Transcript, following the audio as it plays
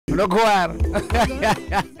Look where.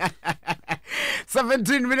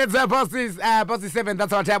 17 minutes past 7.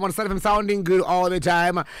 That's our time on Saturday. Sounding good all the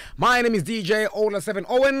time. My name is DJ Ola 7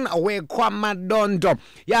 Owen. Away Kwamadondo.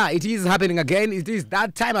 Yeah, it is happening again. It is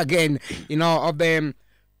that time again, of the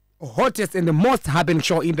hottest and the most happening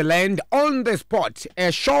show in the land, on the spot.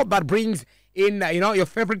 A show that brings in, your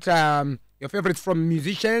favorites from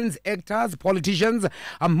musicians, actors, politicians,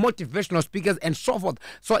 motivational speakers, and so forth.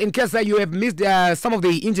 So in case you have missed some of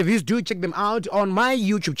the interviews, do check them out on my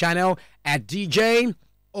YouTube channel at DJ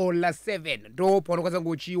Ola 7.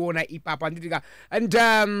 And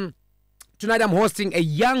tonight I'm hosting a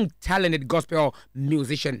young, talented gospel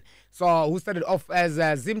musician. So who started off as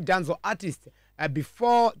a Zim Dancehall artist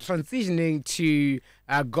before transitioning to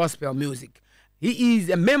gospel music. He is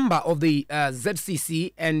a member of the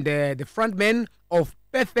ZCC and the frontman of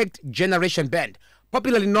Perfect Generation Band,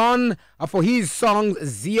 popularly known for his songs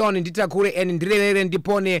Zion Nditakure and Ndilele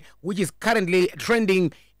Ndipone, which is currently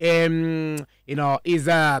trending. Is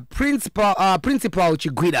Principal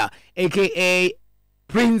Chigwida, aka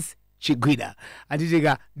Prince Chigwida.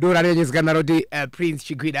 Prince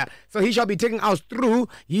Chigwida. So he shall be taking us through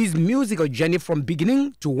his musical journey from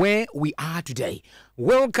beginning to where we are today.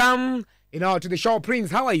 Welcome, to the show, Prince.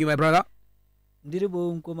 How are you, my brother?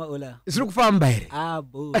 It's look fun, baby.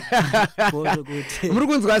 Bo.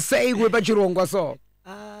 Mrugunzwa say we bachirongwa so.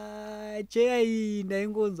 Chei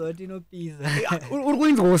ndaingonzwa kuti inopisa.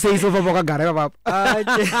 Urikuinzwa say so vakagara papa.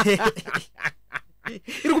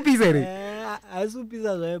 Iri kupisa ere?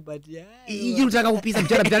 Asupisa zvayo but yeah. Irutaka kupisa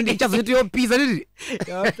mchana bidandi chazoti yopisa ndiri.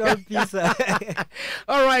 Yopisa.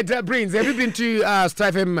 All right, Prince, have you been to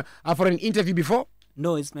Strive him for an interview before?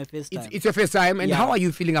 No, it's my first time. It's your first time, and how are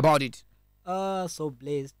you feeling about it? So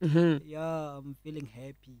blessed. Yeah, I'm feeling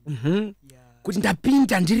happy. Yeah. Kuti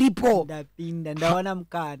ndapinda ndiripo. Ndapinda ndaona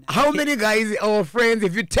mkana. How many guys or friends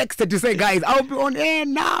have you texted to say, guys, I'll be on air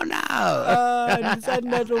now? Ndisati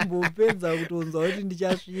ndatombopenza kutonzwa kuti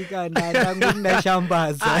ndichasvika ndangu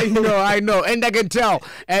ndashambaza. I know, and I can tell.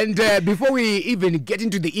 And before we even get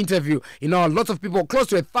into the interview, lots of people, close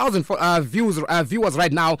to 1,000 viewers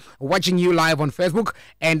right now watching you live on Facebook,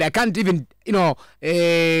 and I can't even,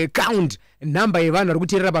 count number yevanhu vari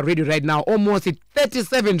kuteerera paredio right now. Almost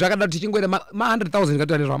 37 zvakada kuti chingweda ma 100,000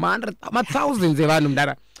 katotanirwa ma thousands evanhu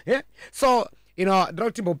mudara. So ndira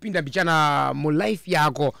kuti timbopinda mbichana mulife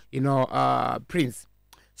yako, Prince.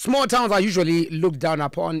 Small towns are usually looked down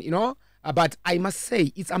upon, but I must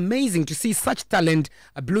say it's amazing to see such talent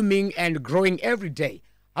blooming and growing every day.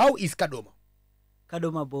 How is Kadoma?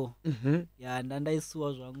 Kadoma bo. Yeah,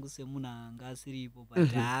 ndandaisuwa zvangu semunhu anga asiripo, but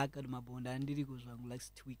Kadoma bo ndandiri kuzvangu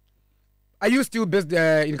last week. Are you still based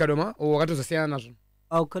in Kadoma or wakatozosiyana nazvo?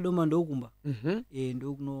 Kadoma ndokumba.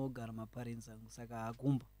 Ndokunogara maparents angu saka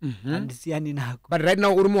akumba. Handisiyani nako. But right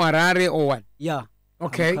now uri muHarare or what? Yeah.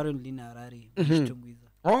 Okay. I'm currently in Harare. Chigwida.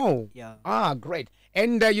 Oh. Yeah. Great.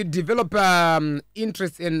 And you developed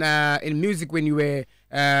interest in music when you were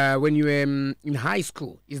in high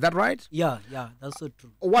school. Is that right? Yeah, that's so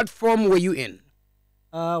true. What form were you in?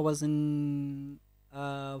 I was in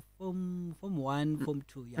form 1, form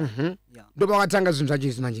 2, yeah. Yeah. Ndo wakatanga zvinhu zvacho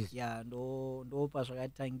izvi manje. Yeah, ndo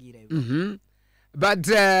pazvakatangira. But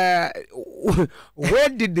where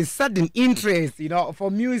did the sudden interest,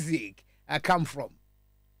 for music come from?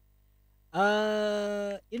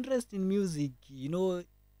 Interest in music,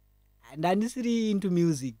 ndandisiri into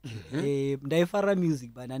music. Ndaifara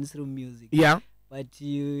music, but ndandisiri music. Yeah. But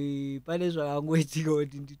pane zvakangoitika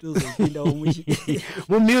kuti nditozopinda music.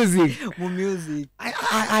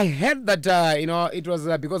 I heard that it was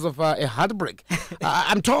because of a heartbreak.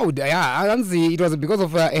 I'm told, it was because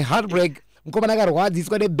of a heartbreak. Mkomana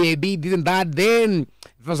akarwadziswa nebaby, this and that, then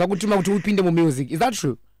zvakutuma kuti upinde music. Is that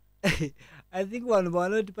true? I think vanhu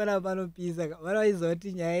vanoti pana vanopisa vanoiziva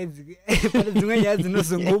kuti nyaya idzi pane dzimwe nyaya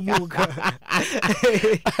dzinozongomuka.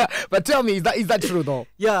 But tell me, is that true though?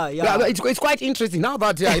 Yeah. It's quite interesting now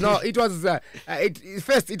that it was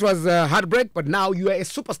first it was heartbreak, but now you are a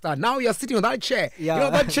superstar. Now you are sitting on that chair. Yeah.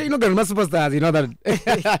 That chair, there are superstars.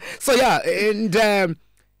 That. So yeah, and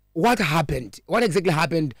what happened? What exactly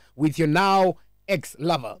happened with your now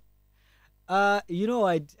ex-lover? You know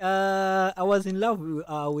what? I was in love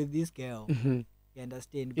with this girl. You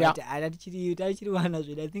understand? But I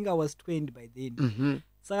think I was 20 by then.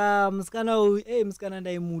 Saka musikana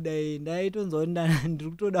ndaimuda ndaitonzwa kuti ndiri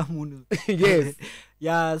kutoda munhu. Yes.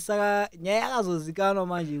 Yeah, saka nyaya yakazozikanwa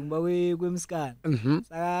manje kumba kwemusikana.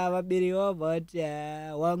 Saka vabereki vabva vati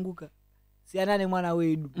wanguka siyana nemwana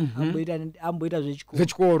wedu amboita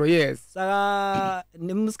zvechikoro. Yes. Saka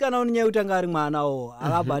nemusikana unyaya kutanga ari mwanawo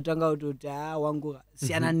akabatanga kutoti wangu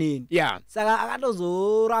siyana neni. Saka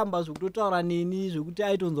akatozoramba zvekutotaura neni zvekuti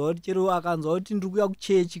aitonzwa kuti chero akanzwa kuti ndiri kuya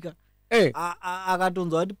kuchechi ka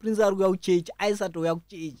akatonzwa kuti Prince ari kuya kuchechi aisatouya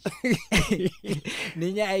kuchechi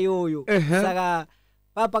nenyaya iyoyo. Saka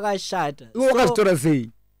papakashata. Wakazitora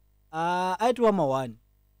sei? Aitwa ma1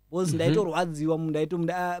 because ndaitorwadziwa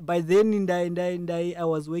by then I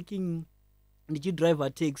was working ndichidrive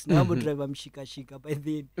taxi ndakambodrive mushikashika by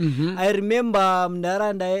then. I remember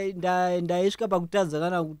mndara ndaisvika pakutadza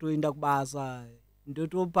kana kutoenda kubasa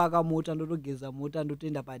ndotopaka mota ndotogeza mota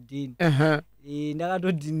ndotoenda padhini.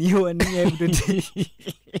 Ndakatodhiniwa nenyaya yekutoti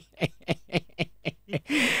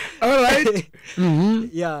all right.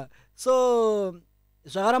 Yeah, so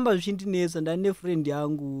zvakaramba zvichindinetsa. Ndane friend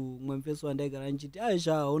yangu mwemfeso wandaigara nchiti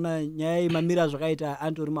aisha una nyaya yemamira zvakaita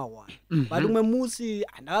antori ma1 but umwe musi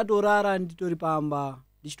ndakatorara nditori pamba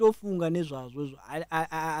ndichitofunga nezvazvo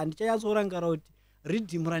handichanyatsorangara kuti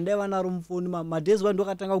ridhimu randaiva naro mufoni madhezi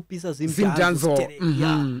vandokatanga kupisa Zim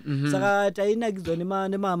Dancehall. Saka tainakidzwa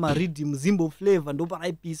nemaridhimu Zimbo flavor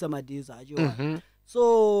ndoparaipisa madhezi acho.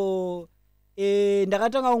 So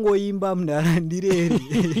ndakatanga kungoimba mndara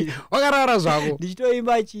ndireri. Wakarara zvako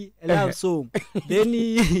ndichitoimba love song.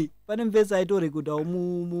 Then pane mvesa aitorekodhawo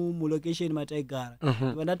mulocation mataigara.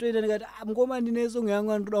 Ndatoenda ndikati mngoma ndine song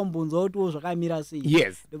yangu andoda kumbonzwa kutiwo zvakamira sei.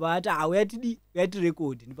 Ndobati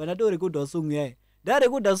uyatirekodi. Ndatorekodhawo song yayo.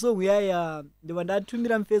 Ndarekodha song yaya ndiba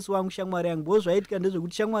ndatumira mfesi wangu shamwari yangu bo zvaitika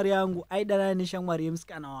ndezvekuti shamwari yangu aidanana neshamwari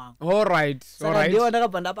yemusikana wangu. Alright. Ndiwa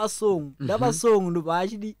ndakabva ndapa song ndoba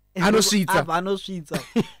achidi anosvitsa.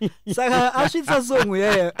 Saka asvitsa song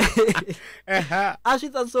yaya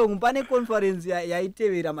asvitsa song pane conference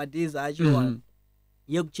yaitevera madhezi acho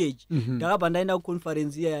yekuchechi. Ndakabva ndaenda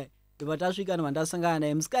kuconference yaya ndiba tasvika ndiba ndasangana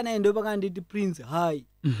naye musikana endo pakanditi Prince hi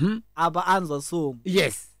apa anzwa song.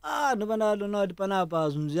 Ndoba ndalona kuti panapa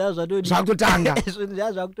zvinhu zviya zvakutotanga zvinhu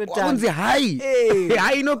zviya zvakutotanga kunzi hai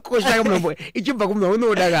inokosha munombo ichibva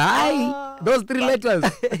kumaunodaga hai those 3 letters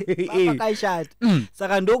pakashata.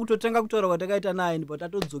 Saka ndokutotanga kutaura kwatakaita naye ndipo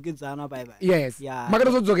tatodzokedzana bye.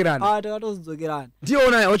 Makatozodzokerana? Takatozodzokerana.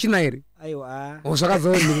 Ndiona ochina here? Aiwa.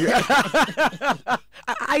 Zvakazoni.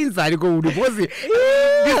 Ainzari koudi because this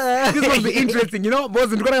will be interesting, you know,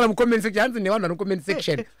 because ndikona mu comment section hanzi nevanhu vari comment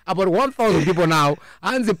section about 1000 people now.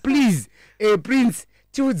 Hanzi please Prince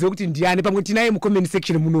tiudze kuti ndiani pamwe tinaye mu comment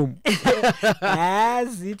section munomu.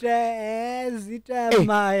 Zita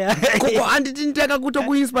maya. Koko handiti nditaka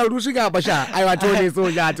kutokuinspire kusvika apa sha. Aiwa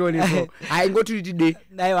atoneso. Haingoti tide.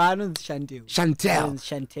 Aiwa anonzi Chantel.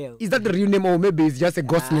 Is that the real name or maybe it's just a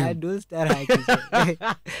ghost name? Don't start like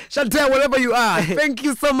Chantel, wherever you are, thank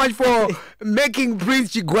you so much for making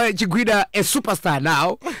Prince Chigwida a superstar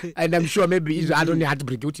now. And I'm sure maybe I don't know how to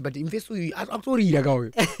break it, but in this way, I'm sorry.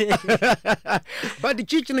 But the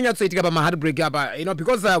chicken about my heartbreak, you know,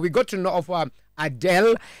 because we got to know of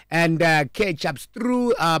Adele and K-Chaps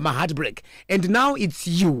through my heartbreak, and now it's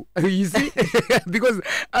you see, because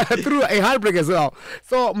through a heartbreak as well.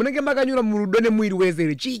 So munenge makanyura murudone mwiri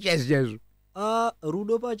wese chichezvezvo.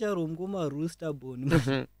 Rudo pacharo mukoma rooster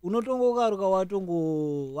bone. Unotongokaruka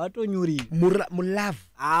watonyuri mulove.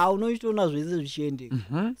 Unochitona zvese zvichiendeka.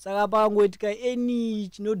 Saka pangoitika any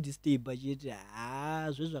chinodisturb chete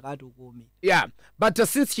zvezvakatokome. Yeah, but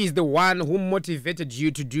since she's the one who motivated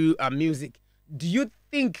you to do music, do you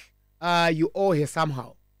think you owe her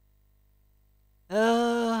somehow?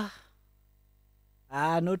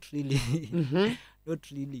 Not really.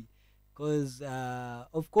 Not really. Because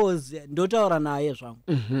of course ndotaura naye zvangu.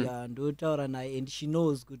 Ndotaura naye and she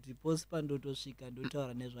knows kuti posi pandotosvika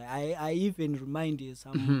ndotaura nezvayo. I even remind her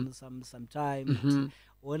sometime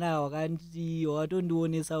ona wakanditi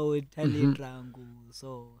watondionesawo talent rangu,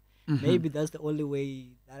 so maybe that's the only way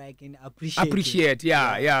that I can appreciate.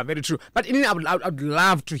 Yeah, very true. But I would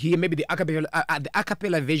love to hear maybe the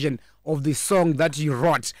acapella version of the song that you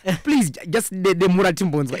wrote. Please, just the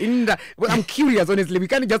Muratimbons. I'm curious, honestly. We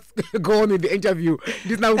can't just go on with the interview.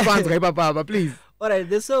 This now fans, Papa, please. Alright,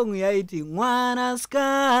 the song yaiti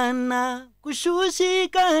mwanaskana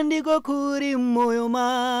kushushika ndiko kuri moyo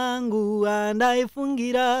mangu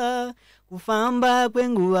andaifungira kufamba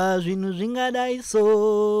kwenguva zvinhu zvingadai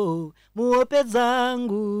so muhope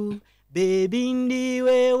dzangu baby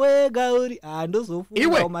ndiwe wega uri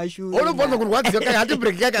ndozofunga mashure unobvunza kurwadziwa kai hati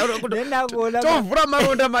break yaka tovhura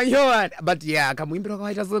maronda manyowa but yeah kamuimbira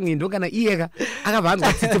kwakaita song ndo kana iyeka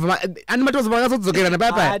akabvanzwa tsitsi ani matozo vakazodzokerana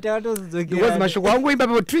papa because mashoko angu imba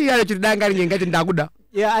papo 3 yacho chidanga rinyenga kuti ndakuda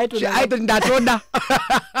aito ndatoda.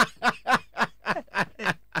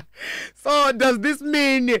 So So does this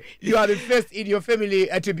mean you are the first in your family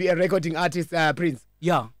to be a recording artist, Prince?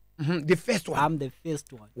 Yeah. The first one? I'm the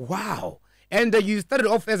first one. Wow. And you started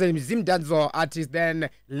off as a Zim Dancehall artist, then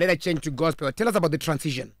later changed to gospel. Tell us about the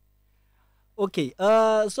transition. Okay,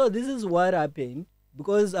 so this is what happened.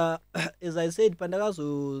 Because as I said,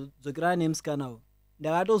 pandakazokera nemusikana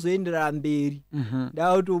ndakatozoendera mberi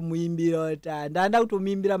ndakutomuimbira ndaenda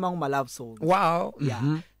kutomuimbira mangu malove song. Wow.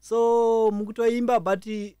 Yeah. So mukutoimba but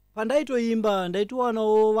pandaitoimba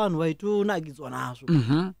ndaitowanawo vanhu vaitonakidzwa nazvo.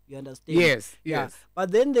 You understand? Yes.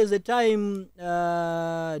 But then there's a time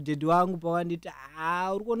dedi wangu pawanditi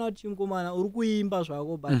uri kuona kuti chimukomana uri kuimba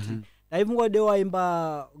zvako but ndaivungodewa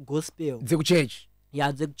waimba gospel dzekuchurch.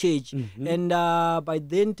 Yeah, the church. And by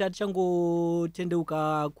then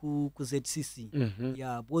tachangotendeuka ku ZCC.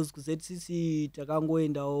 Yeah, because ku ZCC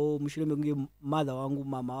takangoendawo mushure mekunge mother wangu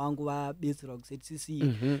mama wangu vabetsera ku ZCC.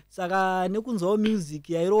 Saka nekunzwawo music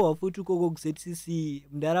yairohwa futi ukoko ku ZCC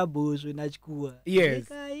mundarabhozve nachikuwa. Yes.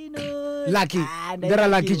 Lucky. Ndara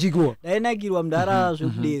lucky chikuwa. Ndainakirwa mundara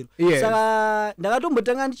zvekudero. Saka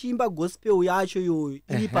ndakatombotanga ndichiimba gospel yacho iyoyo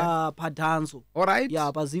iri padanzo. All right.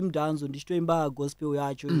 Yeah, pa Zim Dancehall ndichitoimba gospel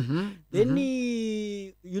yacho. Then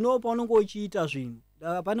you know paunenge uchiita zvinhu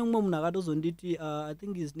pane mumwe munhu akatozonditi I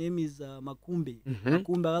think his name is Makumbe.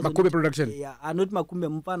 Makumbe production. Yeah, anoti Makumbe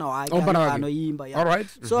mufana wake anoimba. All right.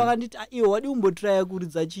 So akanditi iwe wadi kumbotraya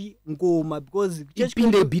kuridza ngoma because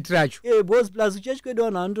ipinde beat racho. Because plus church kwedu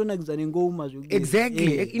vanhu vanotonakidzwa nengoma zvekudero.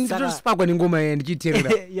 Exactly. Inotosipakwa nengoma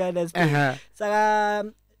ndichiteerera. Yeah, that's good. Saka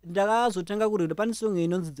ndakazotanga kurekoda pane song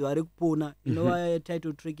inonzi Dzivari kupona inova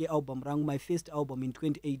title track yealbum rangu, my first album in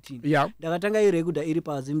 2018. Yeah. Ndakatanga irekoda iri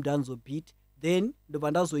paZim Dancehall beat, then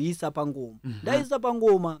ndobva ndazoisa pangoma. Ndaisa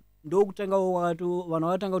pangoma ndokutanga vanhu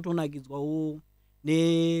vakatanga kutonakidzwawo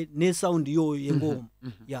nesound iyoyo yengoma.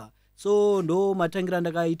 Yeah. So ndo matangira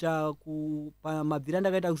ndakaita mabvira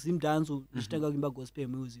ndakaita kuZim Dancehall ndichitanga kuimba gospel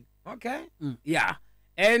music. Okay. Yeah.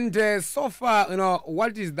 And so far,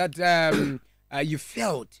 what is that you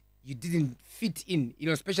felt you didn't fit in,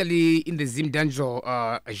 especially in the Zim Dancehall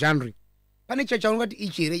genre? Pane chachaungati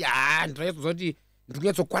ichire ndiraizoti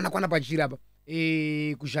ndikunyatso kwana pachiri apa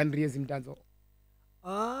ku genre yeZim Dancehall.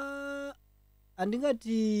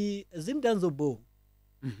 Andingati Zim Dancehall bo.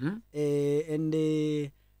 And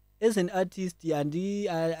as an artist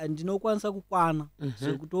andinokwanisa kukwana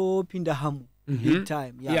zvekutopinda hamu big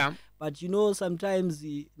time. Yeah. But sometimes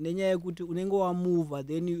nenyaya yekuti unenge wamuva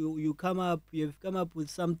then you've come up with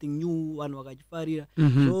something new vanhu vakachifarira.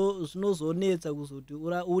 So zvinozonetsa kuzoti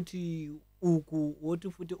uti uku woti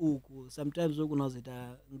futi uku sometimes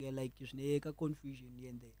zokunozoita like zvine confusion here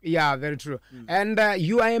and there. Yeah, very true. And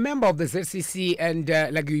you are a member of the ZCC and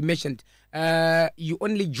like you mentioned you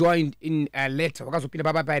only joined in later wakazopinda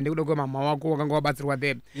papa ende kuda mama wako wakanga wabatsirwa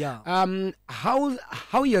there. Yeah.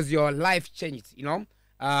 How has your life changed,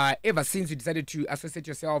 ever since you decided to associate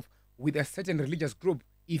yourself with a certain religious group,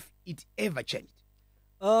 if it ever changed?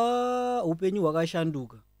 Upenyu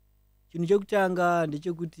hwakashanduka. Chinhu chekutanga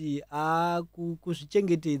ndechekuti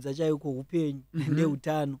kuzvichengetedza chaiko upenyu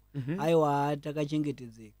neutano aiwa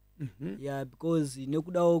takachengetedzeka. Yeah, because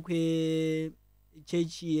nekudawo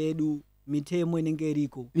kwechechi yedu mitemo inenge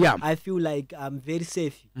iriko. Yeah. I feel like I'm very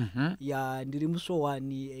safe. Yeah, ndiri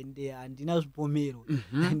musvowani and handina zvipomero.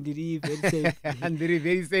 Ndiri very safe. Ndiri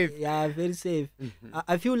very safe. Yeah, very safe.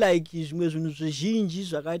 I feel like zvimwe zvinhu zvizhinji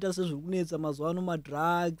zvakaita sezviri kunetsa mazuva ano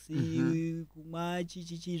madrugs, kumwa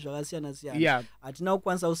chichichi zvakasiyana siyana. Yeah. Hatina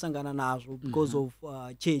kukwanisa kusangana nazvo because of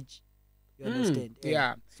church. You understand?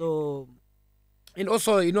 Yeah. So and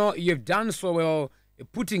also, you've done so well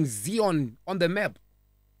putting Zion on the map.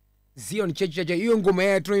 Zion church iyo ngoma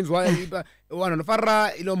yatroinzwa vanhu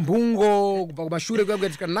vanofarira ilo mbungo kubva kumashure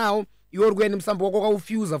kuyakuyatika now iwe uri kuenda musambo wako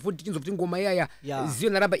wakaufyuza futi chinzwa kuti ngoma iyaya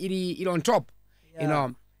Zion ramba iri on top.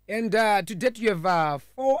 And to date you have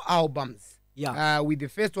 4 albums. With the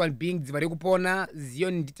first one being Dzivari kupona,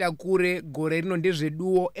 Zion nditakure, gore rino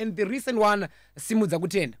ndezveduo, and the recent one Simudza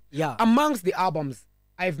kutenda. Amongst the albums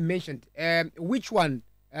I've mentioned, which one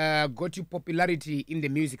got you popularity in the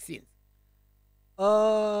music scene?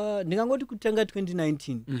 Ndingangoti kutanga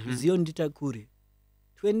 2019 Zion nditakure.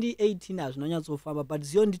 2018 hazvinonyatsofamba but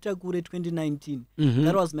Zion nditakure 2019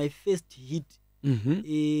 that was my first hit.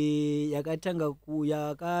 Yakatanga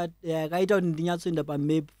yakaita kuti ndinyatsoenda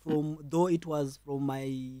pamap from though it was from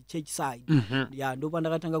my church side. Yeah, ndo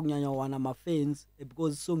pandakatanga kunyanya wana mafans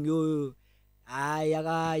because song yoyo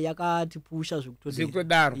yakatipusha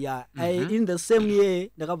zvekutodaro. Yeah, in the same year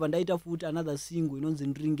ndakabva ndaita futi another single inonzi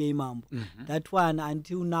Ndringe Imambo. That one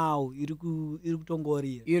until now iri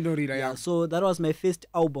kutongorira. Yeah, so that was my first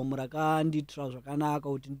album rakanditra zvakanaka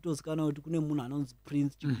kuti nditozikana kuti kune munhu anonzi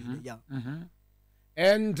Prince Chigwida.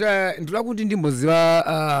 And ndinoda kuti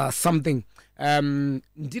ndimboziva something.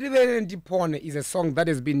 Ndirivere Ndipone is a song that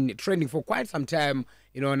has been trending for quite some time,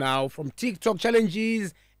 now from TikTok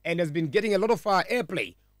challenges and has been getting a lot of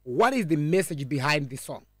airplay. What is the message behind this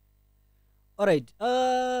song? All right.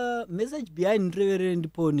 Message behind Ndirivere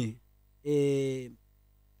Ndipone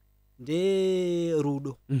nde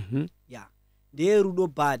rudo. Yeah. Nde rudo,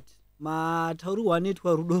 but mataurirwa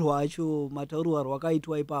anoitwa rudo rwacho, mataurirwa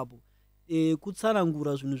rwakaitwa ipapo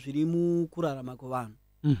kutsanangura zvinhu zviri mukurarama kwevanhu.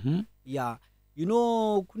 Yeah.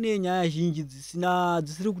 Kune nyaya zhinji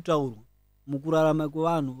dzisiri kutaurwa mukurarama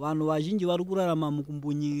kwevanhu. Vanhu vazhinji vari kurarama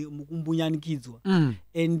mukumbunyanikidzwa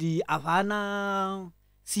and havana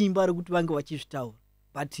simba rekuti vange vachizvitaura,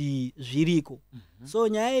 but zviriko. So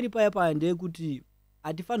nyaya iri paya ndeyekuti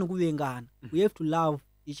hatifaniri kuvengana. We have to love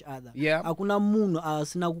each other. Hakuna munhu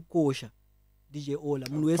asina kukosha. DJ Ola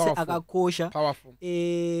munhu wese akakosha.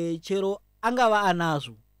 Chero angava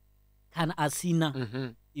anazvo kana asina.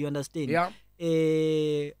 You understand?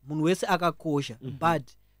 Munhu wese akakosha.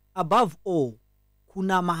 But above all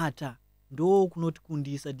kunamata ndo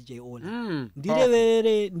kunotikundisa DJ Ola.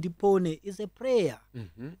 Ndirevere Ndipone is a prayer.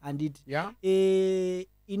 And it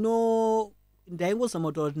ndaingozama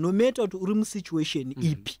kutaura kuti no matter kuti uri musituation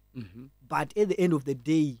ipi, but at the end of the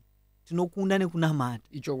day tinokunda nekunamata.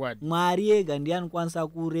 Mwari ega ndiye anokwanisa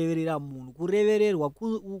kureverera munhu. Kurevererwa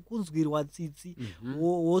kunzwirwa tsitsi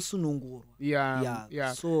wosunungurwa.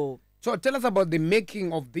 So tell us about the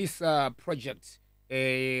making of this project.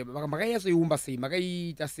 Makaiyasoiumba sei,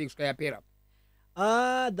 makaiita sei kusvika yapera?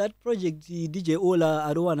 That project, DJ Ola,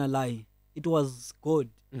 I don't wanna lie, it was God.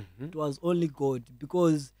 It was only God,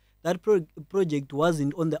 because that project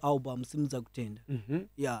wasn't on the album Simza Kutenda.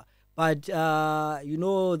 Yeah. But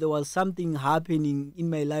there was something happening in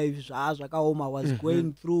my life. I was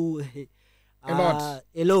going through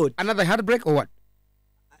a lot. Another heartbreak or what?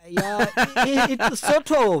 Yeah, it's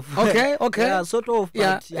sort of. Okay. Yeah, sort of.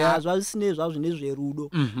 But rudo.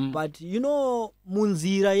 But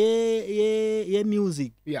munzira ye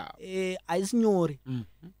music. Yeah. Aisinyori.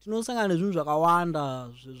 Tinosangana zvinhu zvakawanda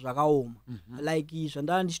zvakaoma. Like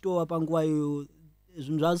zvandanga ndichitova panguva iyo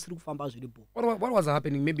zvinhu zvisiri kufamba zviripo. What was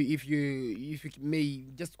happening? Maybe if you may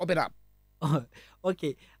just open up.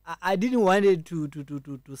 Okay, I didn't want it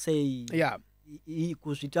to say. Yeah.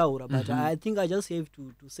 Kuzvitaura, but I think I just have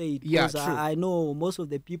to say it, because I know most of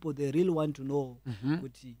the people, they really want to know.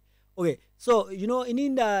 Okay, so inini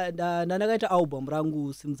ndakaita album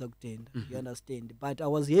rangu Simza Kutenda. You understand, but I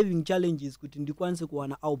was having challenges kuti ndikwanise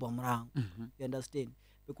kuwana album rangu. You understand,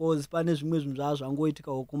 because pane zvimwe zvinhu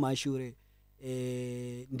zvazvangoitikawo kumashure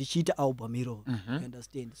ndichiita album iro. You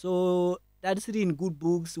understand, so that's it in good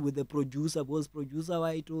books with the producer, because producer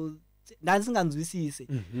waito ndasinganzwisise.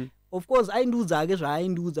 Of course aindiudza ake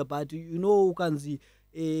zvaaindiudza, but ukanzi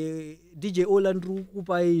DJ Ola ndiri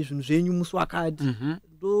kukupa zvinhu zvenyu musi wakati,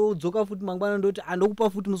 ndodzoka futi mangwana ndoti andokupa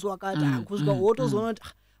futi musi wakati, kusvika wotozoona kuti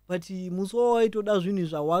but musi waitoda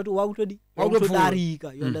zvinhu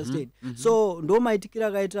wakutodarika. You understand. So ndo maitikira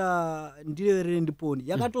akaita Ndirevere Ndipone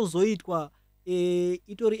yakatozoitwa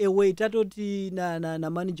itori away tatoti na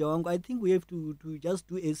manager wangu, I think we have to just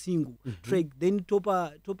do a single track, then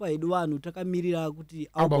topa hedu vanhu takamirira kuti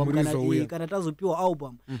album kana tazopiwa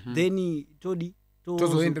album then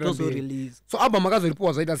tozo release. So album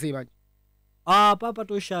akazoripiwa zvaita sei manje? Papa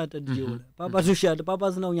toshata ndiona. Papa toshata,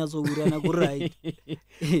 papa sina unyatsourana ku right.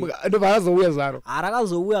 Ndo varazouya zvaro.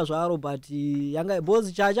 Arakazouya zvaro, but yanga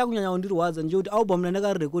boss chakunyanya kundirwadza nje kuti album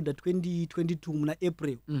ndakarecorda 2022 muna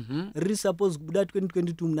April. Riri supposed kubuda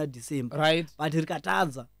 2022 muna December. Right. But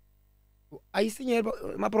rikatadza. Aisinya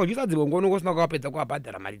maproducer dzibongono kusina kwapedza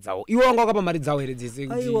kuabhadhara mari dzawo. Iwo wanga wakapa mari dzawo here dzese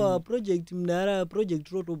kuti. Aiwa project mnara project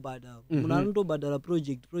rotobhadhara. Munhu anotobhadhara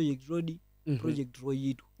project rodi. Project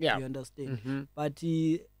royitu. You understand. But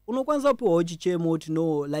unokwanisa kupiwawo chichemo kuti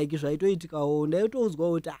no, like zvaitoitikawo ndaitoudzwa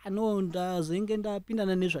kuti no ndazenge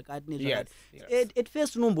ndapindana nezvakati nezvakati. At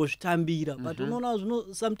first unombozvitambira, but unoona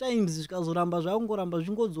zvino sometimes zvikazoramba zvakungoramba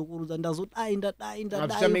zvingodzokurudza ndadai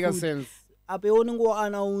apa unenge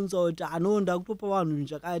waanaunza kuti anonda kutopa vanhu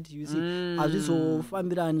zvakati, you see,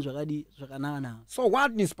 hazvizofambirani zvakanaka. So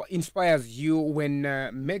what inspires you when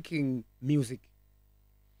making music?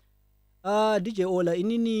 DJ Ola,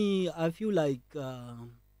 inini I feel like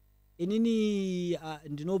inini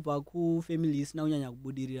ndinobva ku family isina kunyanya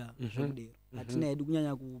kubudirira zvakudero. hatina hedu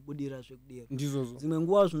kunyanya kubudira zvekudero ndizozo dzimwe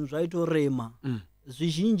nguva zvinhu zvaitorema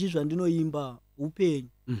zvizhinji zvandinoimba upenyu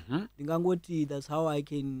ndingangoti that's how I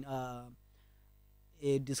can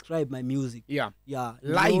describe my music.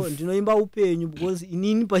 Life ndinoimba upenyu because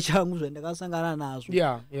inini pachangu zvandakasangana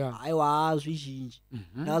nazvo aiwa zvizhinji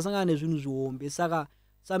ndakasangana nezvinhu zvihombe saka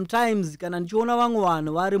sometimes kana ndichiona vamwe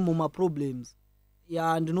vanhu vari mumaproblems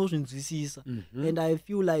ndinozvinzwisisa and I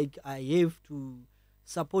feel like I have to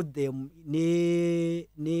support them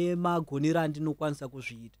nemagonero andinokwanisa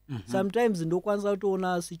kuzviita. Sometimes ndokwanisa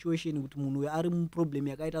kutoona situation kuti munhu ari muproblem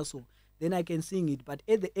yakaita so then I can sing it, but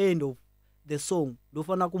at the end of the song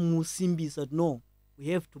ndofana kumusimbisa no, we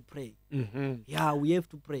have to pray. We have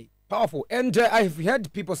to pray. Powerful. And I've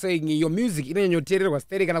heard people saying your music inonyotererwa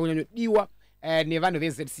steri kana kunyanyodiwa nevanhu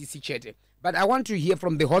veZCC chete, but I want to hear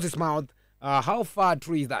from the horse's mouth. How far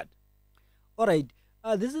true is that? All right.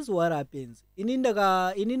 This is what happens. Inina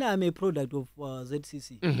I'm a product of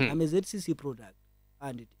ZCC. I'm a ZCC product.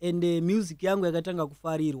 And the music yangu yakatanga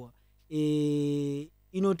kufarirwa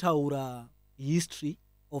inotaura history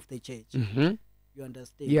of the church. You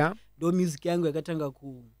understand? Do music yangu yakatanga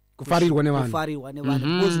kufarirwa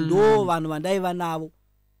nevanhu. Because ndo vanhu vandaiva navo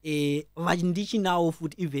vachindichinawo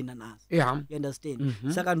futi even nanas. You understand?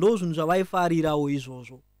 Saka ndo zvinhu zvavaifarirawo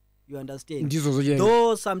izvozvo. You understand?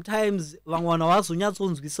 Though sometimes vamwana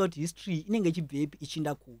vazonyatsonzwisa kuti history inenge ichibvepi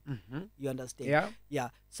ichinda ku. You understand?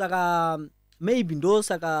 Saka maybe ndo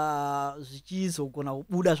saka zvichizogona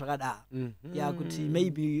kubuda zvakadaro. Kuti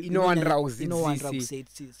maybe inowanira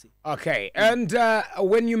kuZCC. Okay. And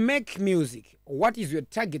when you make music, what is your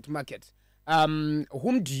target market?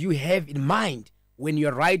 Whom do you have in mind when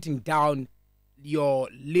you're writing down your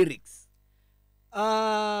lyrics?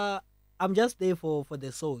 I'm just there for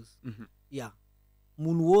the souls.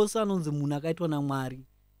 Munhu wose anonzi munhu akaitwa naMwari.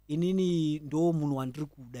 Inini ndo munhu wandiri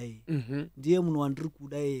kuda ndiye munhu wandiri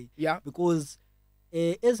kuda because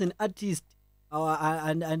as an artist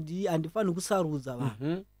andifani kusarudza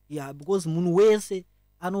vanhu. Because munhu wese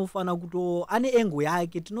anofana ane engo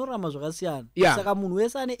yake, tinorama zvakasiyana. Saka munhu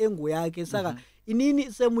wese ane engo yake, saka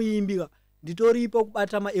inini semuimbi nditoripo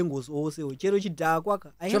kubata maengos ose chero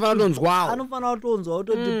chidhakwa anofana kutonzwa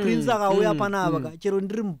kuti Prince akauya panapa chero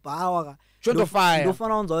ndiri mubhawa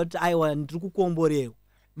ndofana kunzwa kuti aiwa ndiri kukomborewa.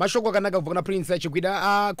 Mashoko akanaka kubva kuna Prince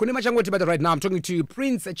Chigwida. Kune machangoti bata right now I'm talking to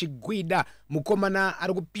Prince Chigwida, mukomana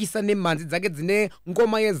ari kupisa nemhanzi dzake dzine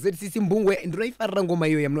ngoma yeZCC Mbungwe. Ndinoifarira ngoma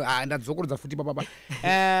iyoyo ndadzokorodza futi papapa.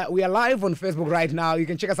 We are live on Facebook right now. You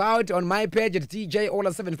can check us out on my page at DJ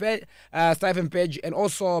Ola7 page, Stiphem page, and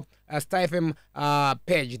also Stiphem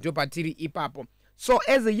page. Ndio patiri ipapo. So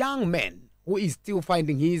as a young man who is still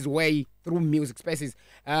finding his way through music spaces,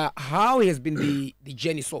 how has been the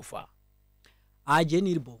journey so far?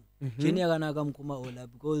 Journey ribo. Journey yakanaka mukoma Ola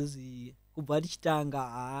because kubva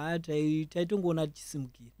tichitanga taitongoona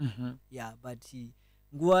tichisimukira. But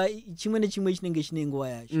nguva chimwe nechimwe chinenge chine nguva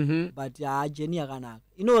yacho. But journey yakanaka.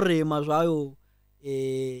 Inorema zvayo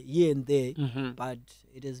here and there, but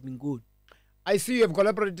it has been good. I see you have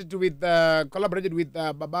collaborated with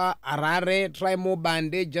Baba Harare, Trimo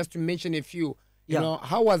Bande, just to mention a few. You know,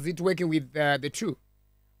 how was it working with the two?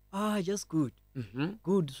 Just good.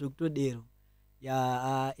 Good, Shuktodero.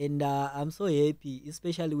 And I'm so happy,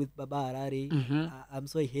 especially with Baba Harare. I'm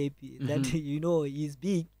so happy that, he's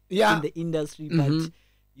big in the industry, but,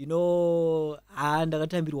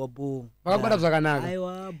 ndakatambirwa bo. Vakabata zvakanaka.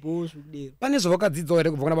 Aiwa bo zvekudero. Pane zvavakadzidza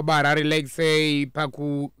here kubva kuna Baba Harare, like say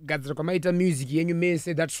pakugadzira kwamaita music yenyu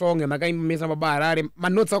mese, that song yamakaimba mese Baba Harare,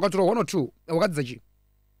 manotsi akatora 1 or 2. Wakadzidza chi?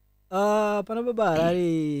 Pana Baba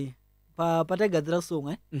Harare patagadzira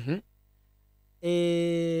song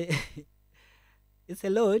it's a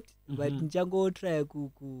lot, but nchango try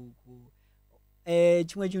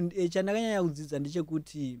chimwe chinhu chandakanyanya kudzidza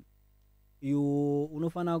ndechekuti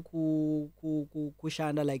unofana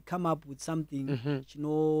kushanda, like come up with something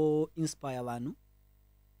chino inspire vanhu,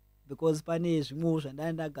 because pane zvimwewo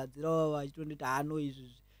zvandagadzirawo vachitonditi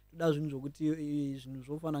izvi toda zvinhu zvokuti zvinhu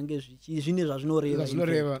zvofana kunge zvine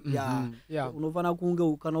zvazvinoreva. Unofana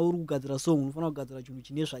kunge kana uri kugadzira song unofana kugadzira chinhu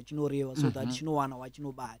chine zvachinoreva so that chinowana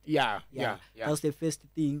wachinobata. That's the first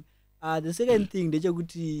thing. The second thing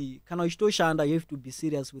ndechekuti kana uchitoshanda you have to be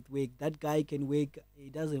serious with work. That guy can work, he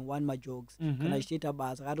doesn't want my jokes. Kana achitoita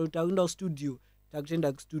basa akatoenda studio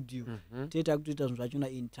takutoenda kustudio toita kutoita zvinhu zvachona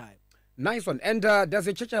in time. Nice one. And does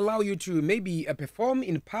the church allow you to maybe perform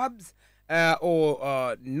in pubs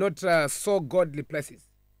or not so godly places?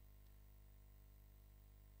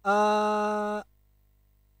 I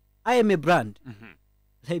am a brand.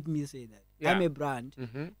 Let me say that. I'm a brand.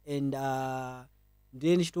 And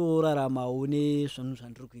then ndichitoraramawo nezvinhu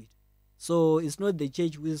zvandiri kuita. So it's not the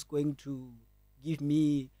church who is going to give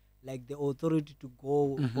me like the authority to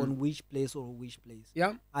go on which place or which place.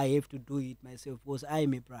 Yeah. I have to do it myself because I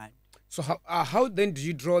am a brand. So how then do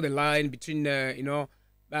you draw the line between the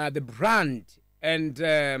brand and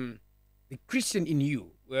the Christian in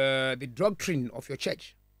you, the doctrine of your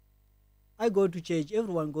church? I go to church.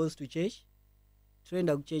 Everyone goes to church.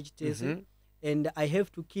 Trained at church, and I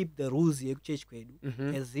have to keep the rules here church kwedu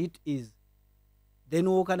as it is. Then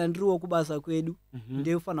kana ndiri wokubasa kwedu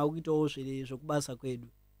ndefana kuitawo zvokubasa kwedu.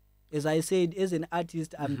 As I said, as an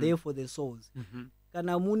artist, I'm there for the souls.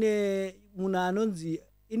 Kana munhu anonzi,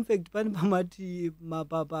 in fact, pani pamati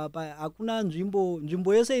hakuna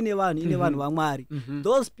nzvimbo yose ine vanhu vaMwari.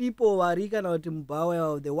 Those people vari kana kuti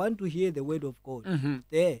mubawa, they want to hear the word of God.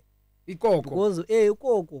 There. Ikoko. Because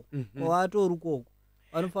ikoko kwatori ukoko.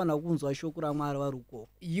 Vanofana kunzwa shoko raMwari vari ukoko.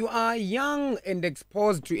 You are young and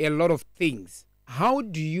exposed to a lot of things. How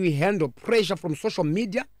do you handle pressure from social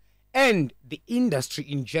media and the industry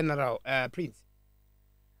in general, Prince?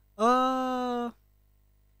 I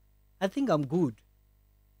think I'm good.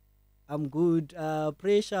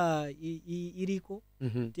 Pressure iriko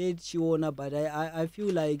chiona, but I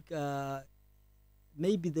feel like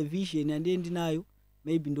maybe the vision and ndinayo,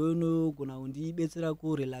 maybe ndonogona kundibetsera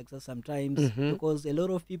ku relaxa sometimes, because a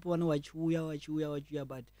lot of people vano vachiuya,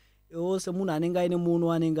 but also munhu anenge aine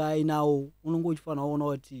munhu anenge ainawo unongochifanira kuona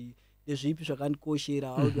kuti ndezvipi zvakandikoshera,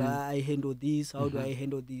 how do I handle this, how do I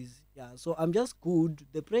handle this. Yeah, so I'm just good.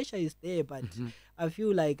 The pressure is there, but I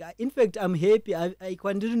feel like, in fact, I'm happy. I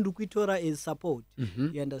kwandiri ndikuitora as support.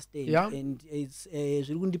 You understand? Yeah. And it's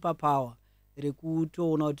zviri kundipa power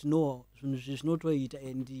rekutoona kuti no, zvinhu zvinotoita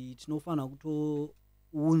and tinofana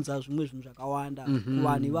kutounza zvimwe zvinhu zvakawanda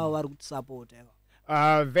kuvanhu ivavo vari kutisupport.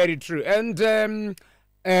 Very true. And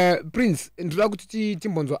Prince, ndoda kuti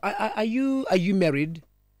timbonzwa, are you married?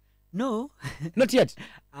 No. Not yet.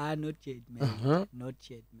 Not yet married. Not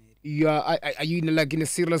yet married. You are you in a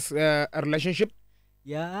serious relationship?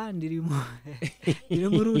 Yeah, ndirimo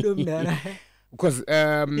murudo mdara. Because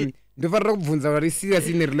ndofarira kubvunza vari serious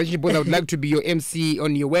in a relationship, because I would like to be your MC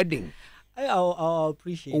on your wedding. I'll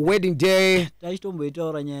appreciate. Wedding day.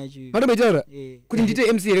 Taitomboitaura nyaya yacho. Matombetaura? Kuti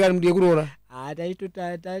ndite MC here kana ndiye kuroora?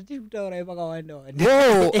 Tachikutaura pakawanda. Oh.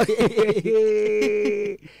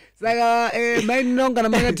 Saka mainonga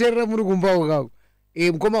namakateerera muri kumba ukako.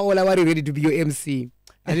 Mukoma ola wari ready to be your MC.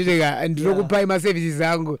 Anditeka ndinokupai ma services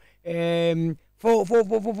angu. For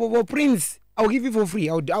Prince, I'll give you for free.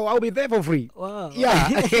 I'll be there for free. Wow. Yeah.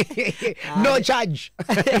 No charge.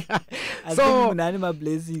 So my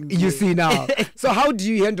blessings. You see now. So how do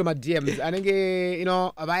you handle my DMs? Anenge,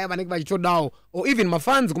 abaya maneke bachichodao, or even my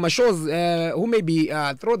fans kuma shows who maybe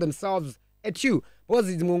throw themselves at you. Because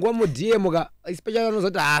it's mungwamo DM especially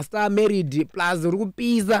onozoti star married plus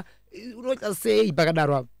urukupisa unota say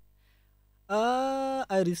pakadaro.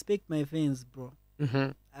 I respect my fans, bro.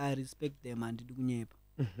 I respect them and ndikunyepa.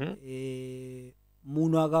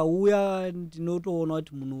 Munhu akauya ndinotoona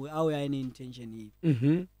kuti munhu auya aine intention iyi.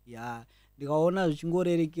 Yeah, ndikaona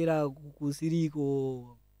zvichingorerekera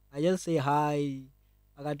kusiriko, I just say hi.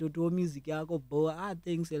 Akatotiwo music yako bo,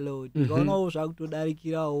 thanks a lot. Ndikaonawo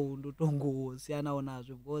zvakutodarikirawo ndotongosiyanawo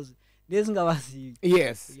nazvo because ndesingavazivi.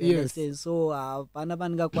 Yes, yes. So hapana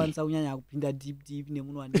pandingakwanisa kunyanya kupinda deep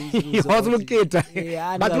nemunhu wandinziva. Wazuluketa.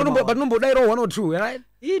 But nombodairawo 1 or 2, right?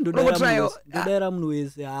 Ndodaira munhu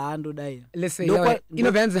wese, ndodaira. Let's say,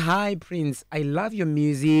 hi Prince, I love your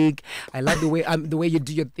music. I love the way you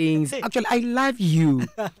do your things. Actually, I love you.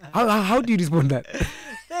 How do you respond to that?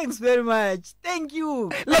 Thanks very much. Thank you.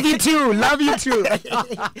 Love you too. Love you too.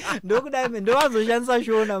 Ndokudai ndowazoshandisa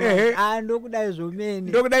shona man. Ndokudai zvomene.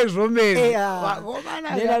 Ndokudai zvomene.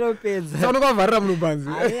 Ndinalopedza. Saka unokavarira munhu panzi.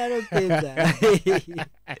 Ndinalopedza.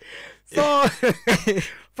 So,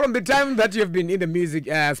 from the time that you have been in the music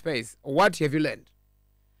space, what have you learned?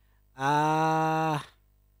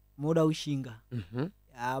 Moda kushinga.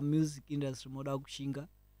 Music industry moda kushinga.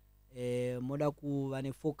 Moda kuva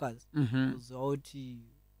ne-focus. Kuziva kuti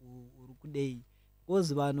uri kudei.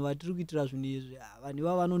 Because vanhu vatiri kuitira zvinhu izvi, vanhu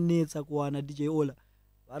ivavo vanonetsa kuwana DJ Ola.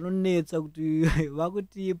 Vanonetsa kuti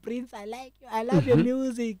vakuti Prince, I like you, I love your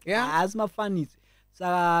music. Asi mafanisi.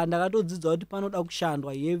 Saka ndakatodzidza kuti panoda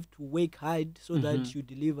kushandwa. You have to work hard so that you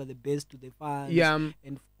deliver the best to the fans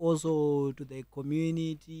and also to the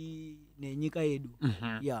community nenyika yedu.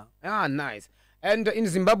 Nice. And in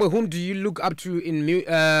Zimbabwe, whom do you look up to in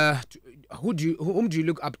whom do you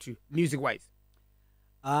look up to music wise?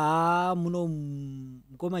 Muno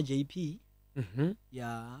Mkoma JP.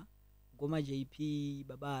 Mkoma JP,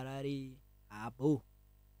 Baba Harare, Abo.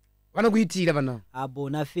 vanokuitira vana abo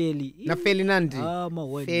nafeli nafeli nandi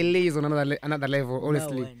mawoni feli is on another level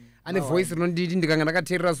honestly ane voice rinonditi ndikanga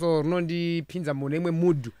ndakateerera so rinondipinza mune imwe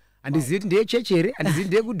mood handizivi kuti ndeyechechi here handizivi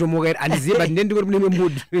ndeyekudhomoka here handizivi but ndendikuri mune imwe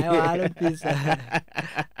mood.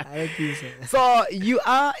 So you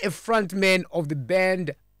are a frontman of the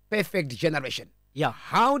band Perfect Generation. Yeah.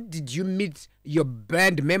 How did you meet your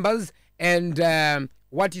band members and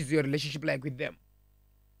what is your relationship like with them?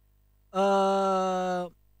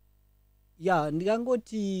 Yeah,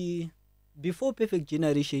 ndikangoti before Perfect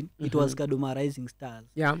Generation it was Kadoma Rising Stars.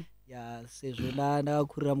 Yeah. Yeah, sezvo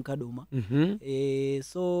ndakakurira mukadoma.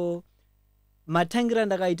 So matangira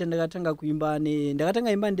ndakatanga kuimba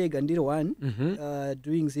ndakatanga imba ndega ndiri one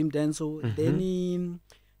doing Zim Dancehall, then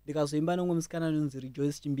ndikazoimba nomwe musikana anonzi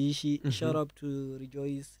Rejoice Chimbishi. Shout out to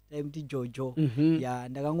Rejoice time Jojo. Yeah,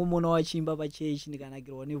 ndakangomona wachiimba pachechi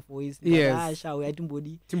ndikanakirwa nevoice ndakashawe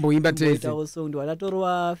atimbodi timboimba tese song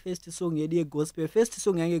ndwatatorwa first song yedu yegospel. First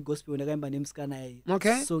song yange gospel ndakaimba nemusikana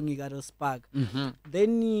song ikatospark.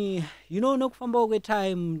 Then you know nokufamba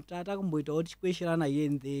kwetime tatakumboita kuti chikweshirana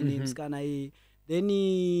yenze nemusikana then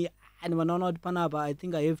and vanaona kuti panapa I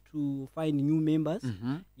think I have to find new members.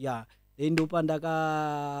 Yeah, then ndopa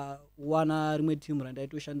ndakawana rimwe team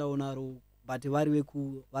randaitoshandawo naro but vari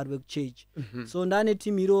vekuchurch. So ndane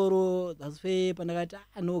team iroro, that's why pandakati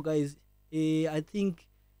no guys, I think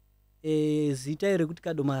zita iri kuti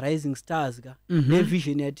Kadoma Rising Stars ka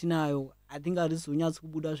nevision yatinayo I think arizonyatsa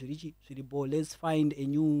kubuda zviri bo, let's find a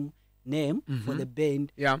new name for the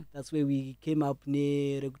band. Yeah, that's where we came up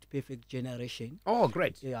rekuti Perfect Generation. Oh,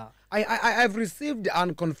 great. Yeah, I've received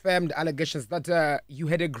unconfirmed allegations that you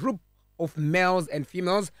had a group of males and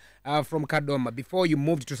females from Kadoma before you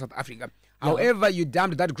moved to South Africa. Yeah. However, you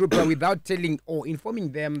dumped that group without telling or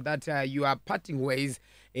informing them that you are parting ways.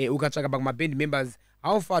 My band members.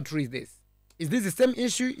 How far true is this? Is this the same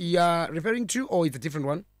issue you are referring to, or is it a different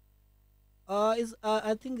one?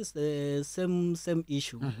 I think it's the same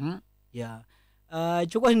issue. Yeah.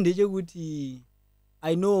 Chokwadi ndechekuti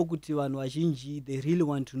I know kuti vanhu vazhinji they really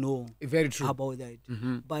want to know very true about that.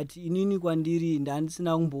 But inini kwandiri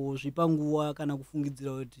ndandisina kumbozvipa nguva kana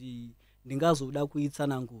kufungidzira kuti ndingazoda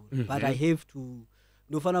kuitsanangura. But I have to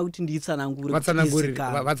ndofana kuti ndiitsanangure.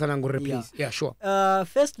 Vatsanangure please. Yeah, sure.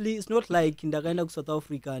 Firstly, it's not like ndakaenda ku South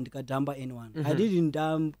Africa ndikadhamba anyone. I didn't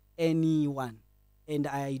dump anyone and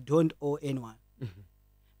I don't owe anyone.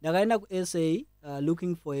 Ndakaenda ku SA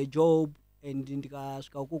looking for a job and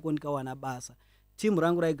ndikasvika ukoko ndikawana basa. Team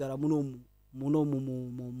rangu raigara muno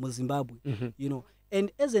muZimbabwe. You know,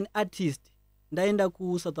 and as an artist ndaenda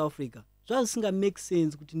ku South Africa zvazisinga make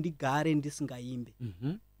sense kuti ndigare ndisingaimbe.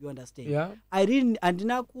 You understand? Yeah.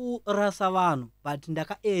 Andina kurasa vanhu but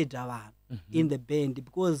ndakaedha vanhu in the band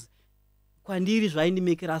because kwandiri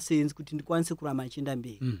zvaindimekera sense kuti ndikwanise kurama chienda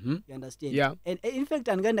mberi. You understand? Yeah. And in fact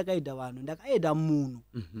ndakaedha vanhu ndakaedha munhu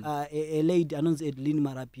a lady anonzi Edlin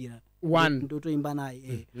Marapira ndotoimba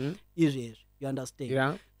naye izvezvo. You understand?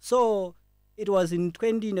 Yeah. So it was in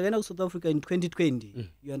ndakaenda ku South Africa in 2020.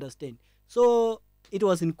 You understand? So it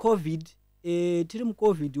was in COVID. Tiri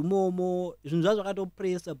muCovid umomo zvinhu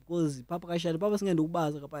zvakatopressa because papa kashari papa singaendi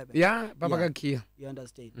kubasa kapaipa. Yeah, papa kakia. You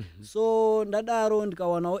understand? So ndadaro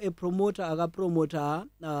ndikawanawo a promoter akapromota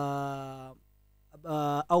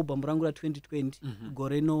album rangu ra 2020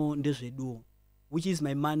 goreno ndezveduo, which is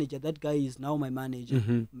my manager. That guy is now my manager.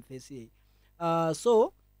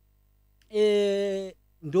 So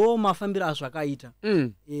ndo mafambiro azvakaita.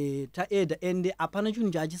 Taedha ende hapana chinhu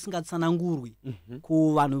chachisingatsanangurwi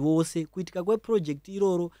kuvanhu vose kuitika kweproject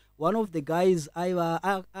iroro. One of the guys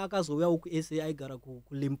akazouyawo kuSA aigara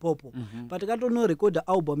kuLimpopo but takatonorekodha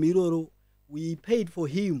album iroro. We paid for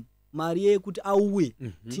him mari yekuti auwe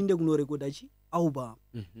tinde kunorekodha album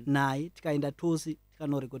naye tikaenda tose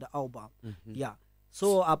tikanorekodha album. Yeah,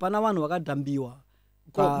 so hapana vanhu vakadhambiwa.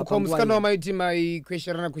 Musikana wamaiti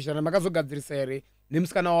maikwesherana makazogadzirisa here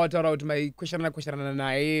nemusikana wataura kuti maikwesherana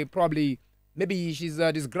naye probably maybe she's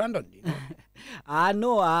disgruntled, you know?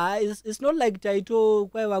 No, it's not like taito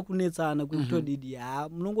kwaiva kunetsana kutodidi.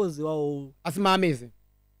 Munongozivawo asi maamese.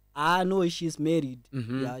 No, she's married.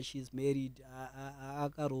 Yeah, she's married.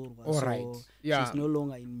 Akarorwa. All right. So yeah, she's no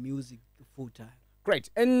longer in music full time. Great.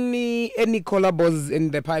 Any collabos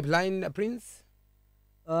in the pipeline, Prince?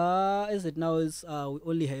 As it now is, we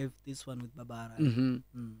only have this one with Babara.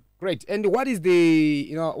 Great. And what is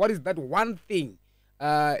that one thing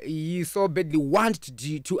you so badly want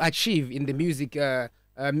to achieve in the music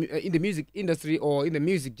industry or in the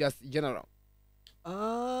music just in general?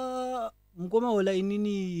 Mkoma wala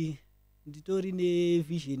inini nditori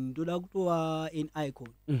nevision ndoda kutova an icon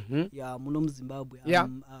ya muno muZimbabwe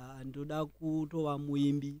ndoda kutova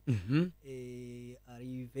muimbi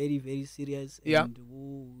are very very serious and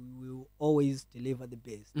who will always deliver the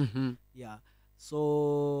best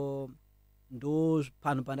so ndo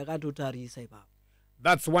pano pandakatotarisa ipapo.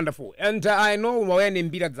 That's wonderful. And I know when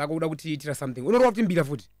mbira dzako uda kutiitira something. Unorwa kuti mbira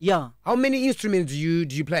futi? Yeah. How many instruments do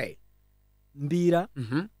you play? Mbira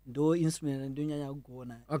ndo instrument ndonyanya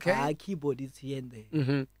kugona. Okay. Keyboard is here and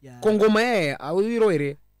there. Kongoma awiro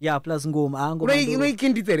ere? Yeah, plus ngoma.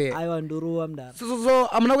 Unoikinditsere? Aiwa ndorowa mdara. So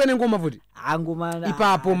amuna kuene ngoma futi? Ngoma.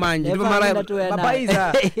 Ipapo manje. Ndipo mara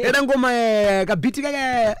mabaiza. Eda ngoma kabiti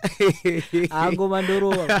kaka. Ngoma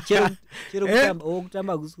ndorowa. Chero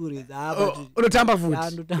kutamba kusureza. Unotamba futi?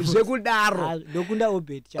 Zvekudaro. Ndokunda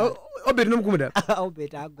Obed. Obed nomukumda?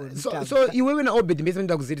 Obed agoni. So iwewe na Obed mbese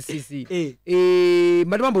ndida kuzCC.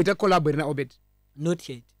 Mati mambo ita collab na Obed? Not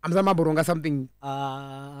yet. Amza mambo ronga something?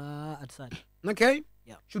 At sad. Okay.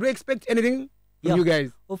 Yeah. Should we expect anything from you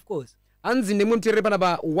guys? Of course. Anzi ndemumtirere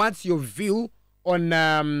panapa, what's your view on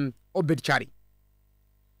Obed Chari?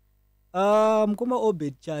 Koma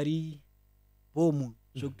Obed Chari bomu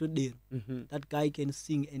zvokutodero. That guy can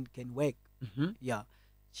sing and can work. Yeah.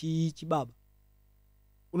 Chibaba.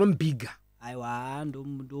 Unombiga. Aiwa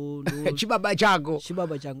ndo chibaba chako.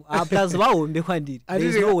 Chibaba changu. Plus vaombe kwandiri.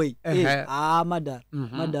 There's no way. Madara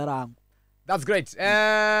angu. That's great.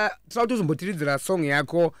 Tuzombotirizira song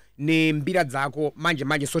yako nembira dzako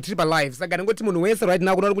manje so tiri pa live. Saka ngoti munhu wese right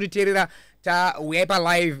now kunoda kutiterera we pa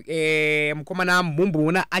live mukomana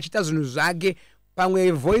mumbuona achita zvinhu zvake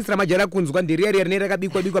pamwe voice ramajara kunzwa nderere rine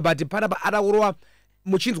rakabikwa but panapa araurwa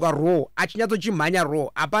muchinzwa raw achinyatsochimhanya raw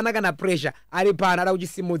hapana kana pressure ari pana ada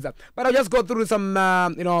kuchisimudza. But I'll just go through some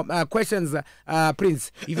questions,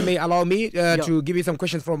 Prince, if you may allow me to give you some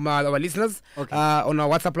questions from our listeners on our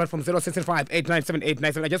WhatsApp platform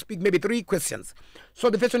 0665897897. I just pick maybe 3 questions. So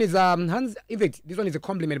the first one is Hans. In fact, this one is a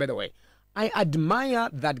compliment, by the way. I admire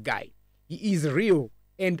that guy. He is real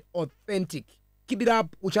and authentic. Keep it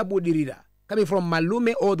up, uchabudirira. Coming from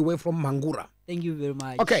Malume all the way from Mangura. Thank you very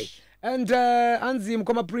much. Okay. And Anzi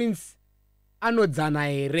mkoma Prince anodzana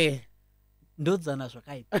ere? Ndodzana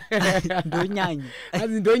zvakaipa. Ndonyanya.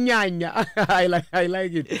 Anzi ndonyanya. I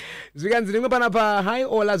like it. Zvikanzi rimwe panapa, hi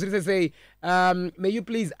Ola, zviri say, may you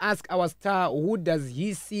please ask our star, who does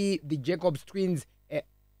he see the Jacobs twins?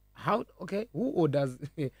 How? Okay. Who or does?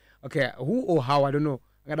 Okay. Who or how? I don't know.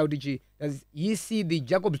 Does he see the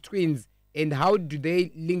Jacobs twins and how do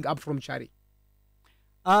they link up from Chari?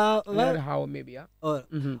 How maybe, yeah. All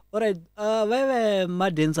right. Wewe ma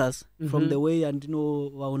dancers from the way and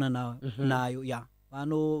vauna nayo, yeah.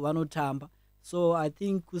 Vano tamba. So I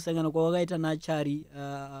think kusangana kwa wakaita na Chari,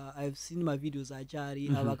 I've seen my videos a Chari,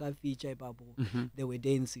 avaka feature ipapo. They were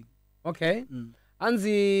dancing. Okay.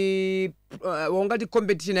 Anzi wangati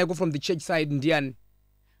competition yako from the church side ndiani?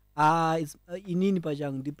 It's inini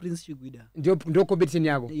pachangu the Prince Chigwida. Ndio competition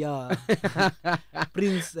yako. Yeah.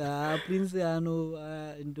 Prince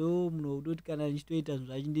ndo munodoti kana nchitoita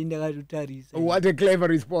zvachindinda katotarisa. What a clever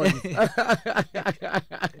response.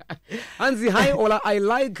 Anzi, hi Ola, I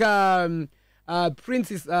like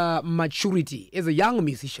Prince's maturity as a young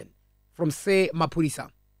musician from say Mapurisa.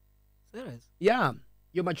 Serious? Yeah,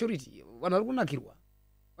 your maturity. Wanakunakirwa.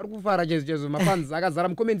 Kufara jesu mafans akazara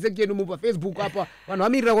mcomment section mu pa Facebook apa vanhu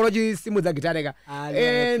vamirira kuona chisimudza gitare ka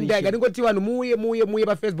and ndingoti vanhu muye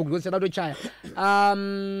pa Facebook ngochada kutochaya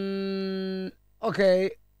okay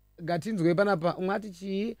gatinzwe panapa umati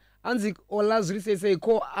chi anzi Ola zviri sei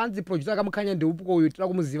ko anzi producer akamukanya ndeupuko uyu tira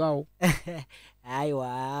kumuzivawo.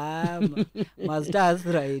 Aiwa masters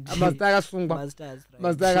right. Master akasungwa.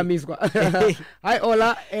 Master akamiswa. Hi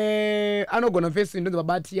Ola, anogona face ndo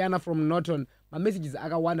babatiana from Norton. My messages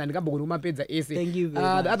akawanda ndikambogona kumapedza ese. Thank you very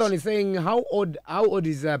much. The other one is saying how old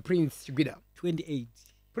is Prince Chigwida? 28.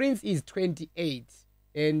 Prince is 28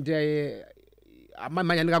 and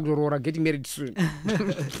manya ndikakutorora getting married soon.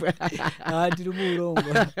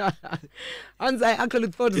 And I actually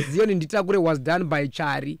thought Zion Nditakure was done by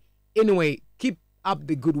Chari. Anyway, keep up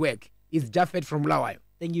the good work. It's Japheth from Lawayo.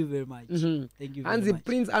 Thank you very much. Thank you very Anzi much.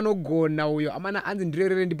 Prince anogona uyo amana anzi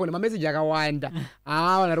ndirerere ndipone message akawanda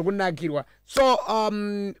vanhu kunakirwa. So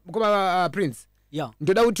koma Prince, yeah,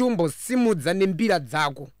 ndoda kuti umbosimudza nembira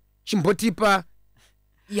dzako chimbotipa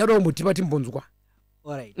yadombotipa timbonzwa.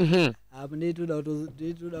 All right. Ndetoda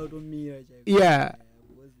kutomira chaipo. Yeah.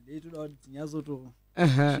 Ndetoda kuti dzinyazoto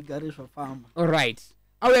chigare zvafamba. All right.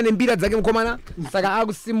 Auya nembira dzake mukomana saka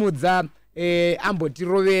akusimudza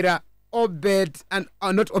ambotirovera Obed and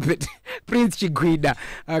not Obed Prince Chigwida.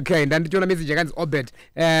 Okay, and ndichona message yakanzi Obed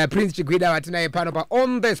Prince Chigwida watinaye pano pa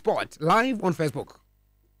on the spot live on Facebook.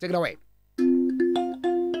 Take it away.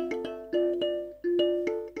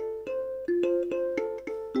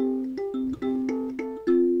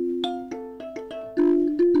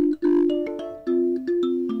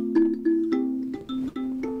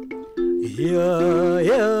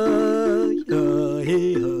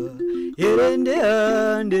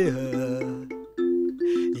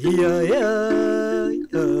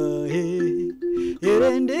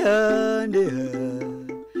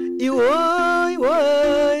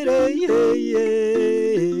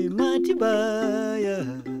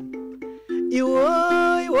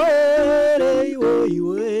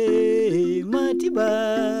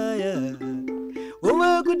 Matibaya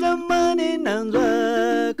umakutamane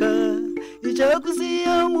nanzaka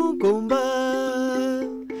ichakusiya mukomba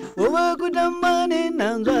umakutamane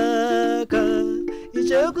nanzaka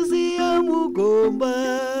ichakusiya mukomba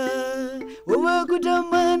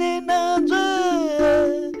umakutamane nanzaka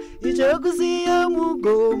ichakusiya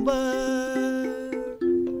mukomba.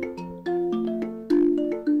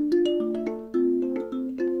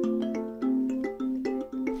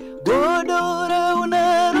 Godora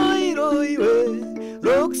una roi roi we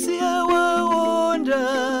Roxia wa wonda.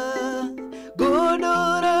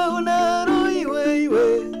 Godora una roi we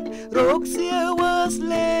Roxia wa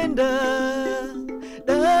slender.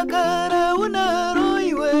 Dakara una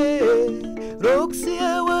roi we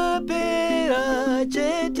Roxia wa pera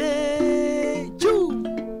chete chu.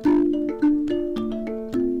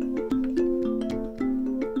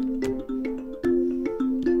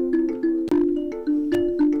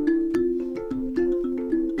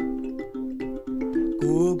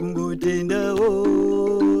 Kukungutenda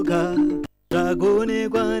oka Ragone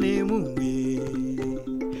kwane mumwe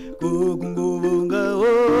Kukunguvunga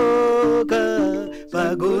oka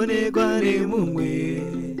Pagone kwane mumwe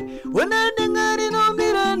Wanande ngari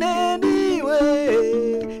nombira nendiwe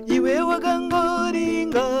Iwe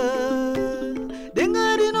wakangoringa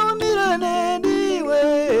Dengari nombira nendiwe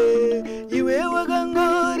Iwe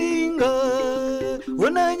wakangoringa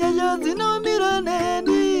Wananya janzi nombira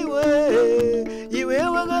nendiwe Iwe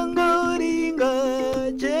wakangoringa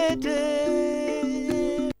chete.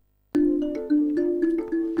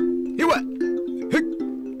 Iwa.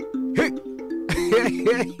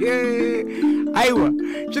 Aiwa.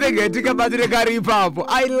 Chiregetika badire kari papo.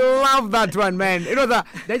 I love that one, man. You know that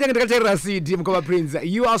Prince.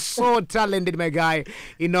 You are so talented, my guy.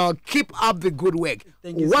 You know, keep up the good work.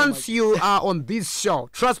 Thank you once so much. you are on this show,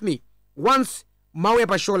 trust me, once mawe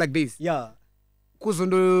pa show like this, Yeah.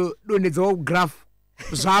 kuzondo donedzawo graph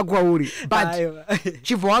zvakwauri but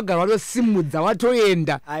chibva wagara watosimudza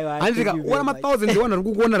watoenda handika ona ma-thousands wana vari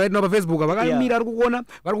kukuona right now pafacebook vakamira vari kukuona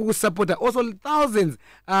vari kukusupporta also thousands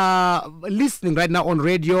listening right now on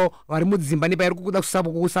radio vari mudzimba nepai ri kukuda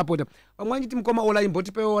kukusupporta vamwe vachiti mukoma ola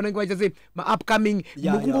imbotipewo vanenge vachase ma-upcoming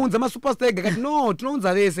mukungounza masuperstar ega kati no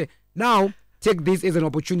tinounza vese now take this as an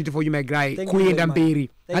opportunity for you, my guy. Kuenda mberi.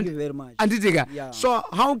 Thank you very much. Anditika. Yeah. So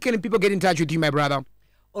how can people get in touch with you, my brother?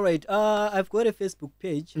 All right. I've got a Facebook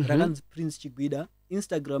page, Ragan's Prince Chigwida.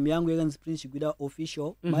 Instagram yangu yagan's Prince Chigwida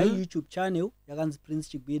official. My YouTube channel yagan's Prince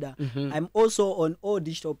Chigwida. I'm also on all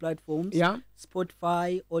digital platforms. Yeah.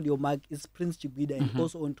 Spotify, AudioMac is Prince Chigwida, and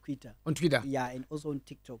also on Twitter. On Twitter. Yeah, and also on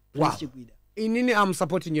TikTok. Prince Chigwida. Inini, I'm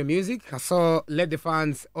supporting your music, so let the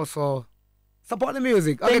fans also support the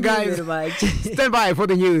music. Okay, Thank guys. you very much. Stand by for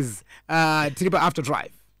the news. Triple After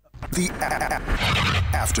Drive. The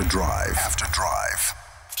After Drive. After Drive.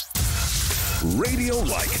 Radio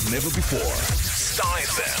like never before. Star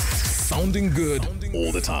FM. Sounding good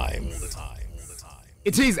all the time.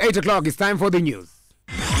 It is 8 o'clock. It's time for the news.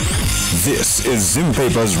 This is Zim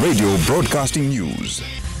Paper's Radio Broadcasting News.